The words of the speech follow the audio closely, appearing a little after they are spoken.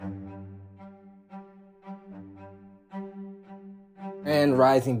And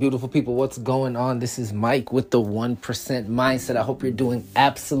rising beautiful people, what's going on? This is Mike with the 1% Mindset. I hope you're doing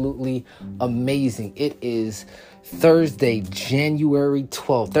absolutely amazing. It is Thursday, January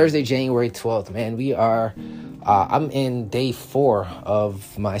 12th. Man, I'm in day 4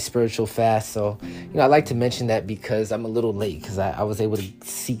 of my spiritual fast. So, I like to mention that because I'm a little late because I was able to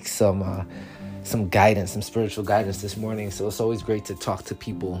seek some guidance, some spiritual guidance this morning. So it's always great to talk to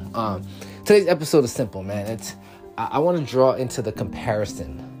people. Today's episode is simple, man. I want to draw into the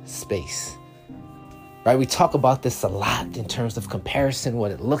comparison space, right? We talk about this a lot in terms of comparison,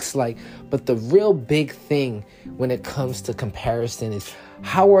 what it looks like. But the real big thing when it comes to comparison is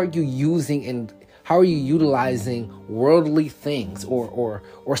how are you utilizing worldly things or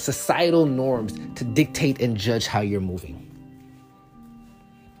societal norms to dictate and judge how you're moving?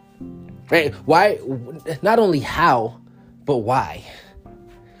 Right? Why? Not only how, but why?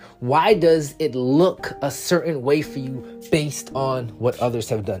 Why does it look a certain way for you based on what others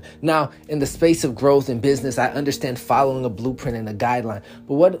have done? Now, in the space of growth and business, I understand following a blueprint and a guideline.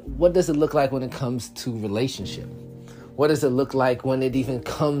 But what does it look like when it comes to relationship? What does it look like when it even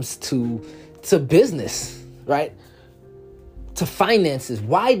comes to business, right? To finances?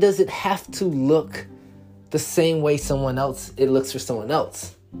 Why does it have to look the same way it looks for someone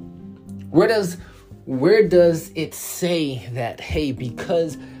else? Where does it say that, hey,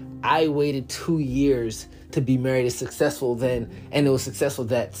 because I waited 2 years to be married is successful and it was successful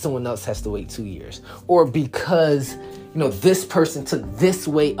that someone else has to wait 2 years? Or because, this person took this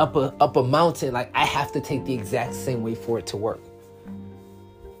way up a mountain, like I have to take the exact same way for it to work.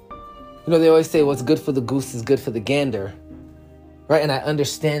 They always say what's good for the goose is good for the gander, right? And I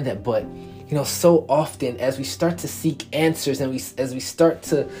understand that, but so often as we start to seek answers and as we start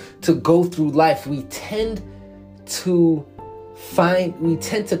to go through life, we tend to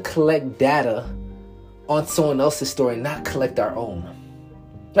collect data on someone else's story, not collect our own.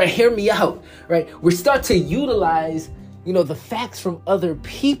 Right? Hear me out, right? We start to utilize, the facts from other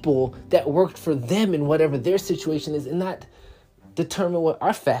people that worked for them in whatever their situation is and not determine what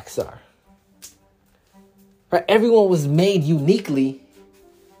our facts are. Right? Everyone was made uniquely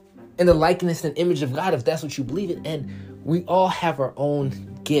in the likeness and image of God, if that's what you believe in. And we all have our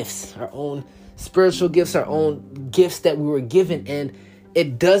own gifts, our own spiritual gifts, our own gifts that we were given. And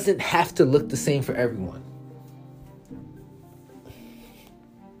it doesn't have to look the same for everyone.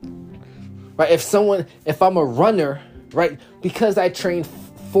 Right? If I'm a runner, right, because I trained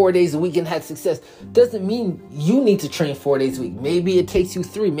 4 days a week and had success, doesn't mean you need to train 4 days a week. Maybe it takes you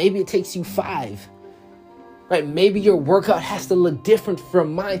 3, maybe it takes you 5. Right? Maybe your workout has to look different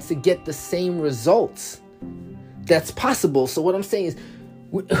from mine to get the same results. That's possible. So what I'm saying is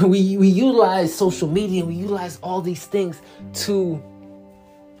we utilize social media, we utilize all these things to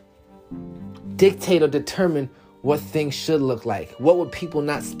dictate or determine what things should look like. What would people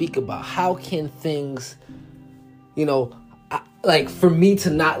not speak about? How can things, like for me to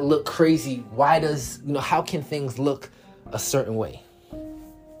not look crazy, how can things look a certain way?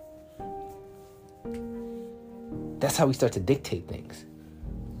 That's how we start to dictate things,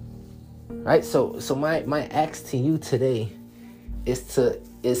 right? So my ask to you today is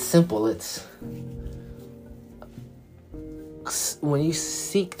simple. It's when you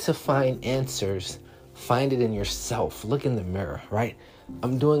seek to find answers, find it in yourself. Look in the mirror, right?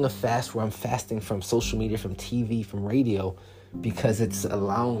 I'm doing a fast where I'm fasting from social media, from TV, from radio, because it's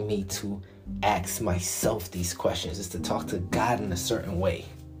allowing me to ask myself these questions. It's to talk to God in a certain way,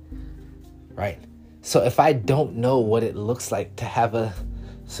 right? So if I don't know what it looks like to have a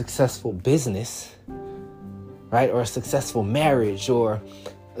successful business, right, or a successful marriage or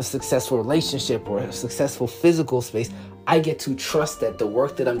a successful relationship or a successful physical space, I get to trust that the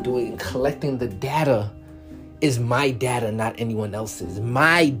work that I'm doing in collecting the data is my data, not anyone else's.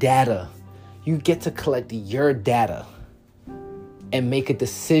 My data. You get to collect your data and make a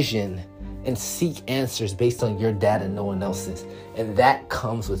decision and seek answers based on your data, no one else's. And that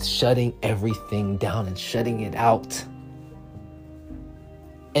comes with shutting everything down and shutting it out.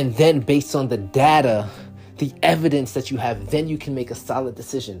 And then based on the data, the evidence that you have, then you can make a solid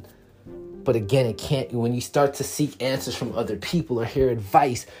decision. But again, it can't, when you start to seek answers from other people or hear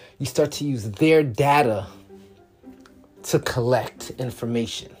advice, you start to use their data to collect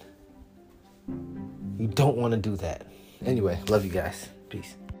information. You don't want to do that. Anyway, love you guys.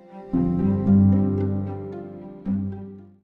 Peace.